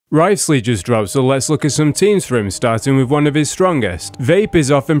Wriothesley just dropped, so let's look at some teams for him, starting with one of his strongest. Vape is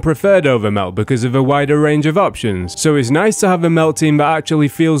often preferred over Melt because of a wider range of options, so it's nice to have a Melt team that actually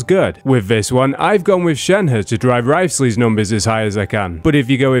feels good. With this one, I've gone with Shenhe to drive Wriothesley's numbers as high as I can, but if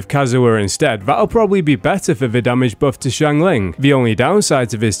you go with Kazuha instead, that'll probably be better for the damage buff to Xiangling. The only downside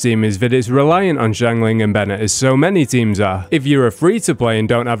to this team is that it's reliant on Xiangling and Bennett as so many teams are. If you're a free to play and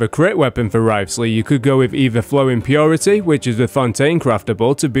don't have a crit weapon for Wriothesley, you could go with either Flowing Purity, which is the Fontaine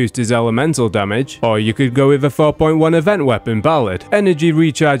craftable to boost his elemental damage, or you could go with a 4.1 event weapon, Ballad. Energy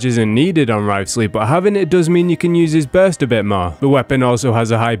recharge isn't needed on Wriothesley, but having it does mean you can use his burst a bit more. The weapon also has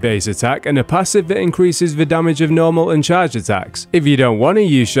a high base attack and a passive that increases the damage of normal and charge attacks. If you don't want to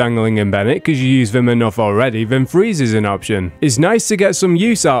use Xiangling and Bennett because you use them enough already, then Freeze is an option. It's nice to get some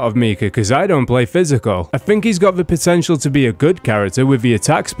use out of Mika because I don't play physical. I think he's got the potential to be a good character with the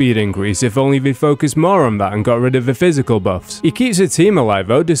attack speed increase if only they focused more on that and got rid of the physical buffs. He keeps the team alive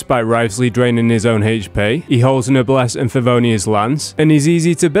though, despite Wriothesley draining his own HP. He holds Noblesse and Favonia's Lance, and he's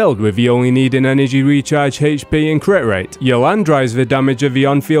easy to build with you only needing energy recharge, HP and crit rate. Your land drives the damage of the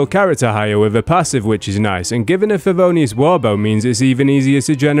on-field character higher with a passive, which is nice, and given a Favonia's Warbow means it's even easier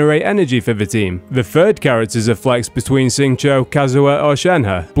to generate energy for the team. The third characters are flexed between C0, Kazuha or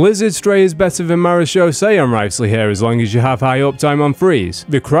Shenhe. Blizzard Stray is better than Marechaussee on Wriothesley here as long as you have high uptime on Freeze.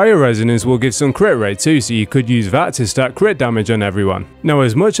 The Cryo Resonance will give some crit rate too, so you could use that to stack crit damage on everyone. Now,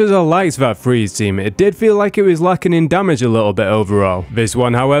 as much as I liked that Freeze team, it did feel like it was lacking in damage a little bit overall. This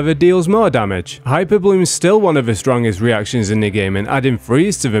one, however, deals more damage. Hyper Bloom is still one of the strongest reactions in the game, and adding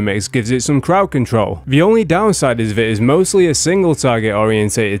Freeze to the mix gives it some crowd control. The only downside is that it's mostly a single target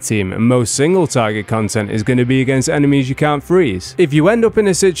orientated team, and most single target content is going to be against enemies you can't freeze. If you end up in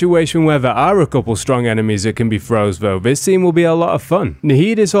a situation where there are a couple strong enemies that can be froze though, this team will be a lot of fun.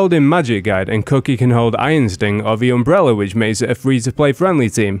 Nahid is holding Magic Guide, and Cookie can hold Iron Sting or the Umbrella, which makes it a free to play friendly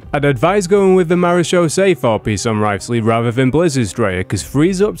team. I'd advise going with the Marechaussee 4-piece on Wriothesley rather than Blizzard Strayer, because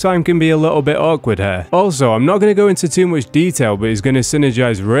freeze uptime can be a little bit awkward here. Also, I'm not going to go into too much detail, but it's going to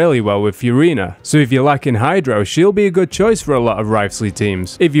synergize really well with Furina, so if you're lacking Hydro, she'll be a good choice for a lot of Wriothesley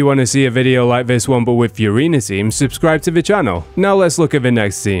teams. If you want to see a video like this one but with Furina teams, subscribe to the channel. Now let's look at the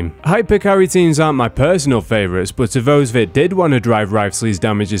next team. Hyper carry teams aren't my personal favourites, but to those that did want to drive Wriothesley's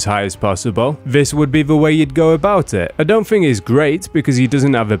damage as high as possible, this would be the way you'd go about it. I don't think it's great because he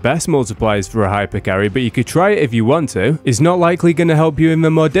doesn't have the best multipliers for a hyper carry, but you could try it if you want to. It's not likely going to help you in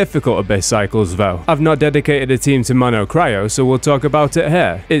the more difficult Abyss cycles though. I've not dedicated a team to Mono Cryo, so we'll talk about it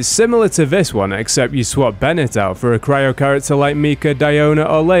here. It's similar to this one, except you swap Bennett out for a cryo character like Mika, Diona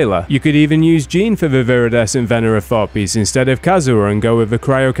or Layla. You could even use Jean for the Viridescent Venera 4-piece instead of Kazuha and go with a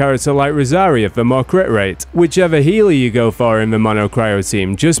cryo character like Rosaria for more crit rate. Whichever healer you go for in the Mono Cryo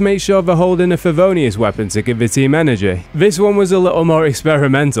team, just make sure they're holding a Favonia's weapon to give the team energy. This one was a little more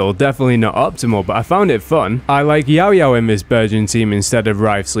experimental, definitely not optimal, but I found it fun. I like Yao Yao in this Burgeon team instead of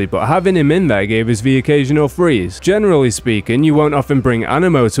Wriothesley, but having him in there gave us the occasional freeze. Generally speaking, you won't often bring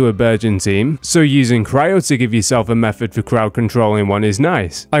Animo to a Burgeon team, so using Cryo to give yourself a method for crowd controlling one is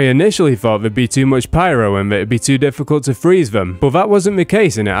nice. I initially thought there'd be too much pyro and that it'd be too difficult to freeze them, but that wasn't the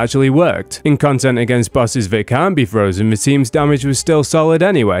case and it actually worked. In content against bosses that can't be frozen, the team's damage was still solid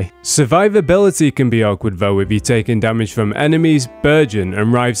anyway. Survivability can be awkward though if you're taking damage from enemies, Burgeon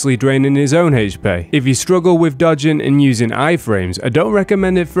and Wriothesley draining his own HP. If you struggle with dodging and using iframes, I don't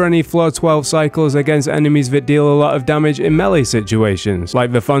recommend it for any floor 12 cycles against enemies that deal a lot of damage in melee situations,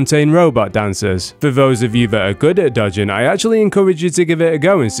 like the Fontaine robot dancers. For those of you that are good at dodging, I actually encourage you to give it a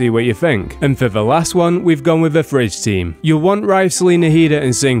go and see what you think. And for the last one, we've gone with the Fridge team. You'll want Wriothesley, Nahida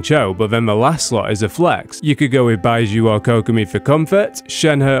and Xingqiu, but then the last slot is a flex. You could go with Baizhu or Kokomi for comfort,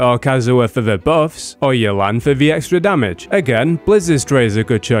 Shenhe or Kazuha for the buffs, or Yelan for the extra damage. Again, Blizzard Stray is a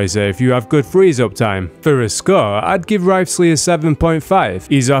good choice here if you have good freeze uptime. For a score, I'd give Wriothesley a 7.5.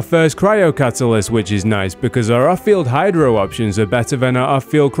 He's our first cryo catalyst, which is nice because our off-field hydro options are better than our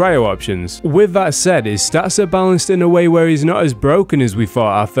off-field cryo options. With that said, his stats are balanced in a way where he's not as broken as we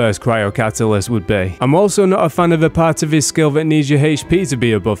thought our first cryo catalyst would be. I'm also not a fan of a part of his skill that needs your HP to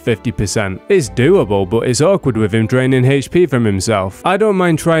be above 50%. It's doable, but it's awkward with him draining HP from himself. I don't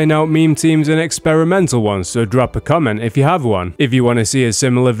mind trying out meme teams and experimental ones, so drop a comment if you have one. If you want to see a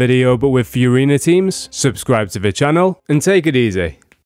similar video but with Furina teams, subscribe to the channel and take it easy.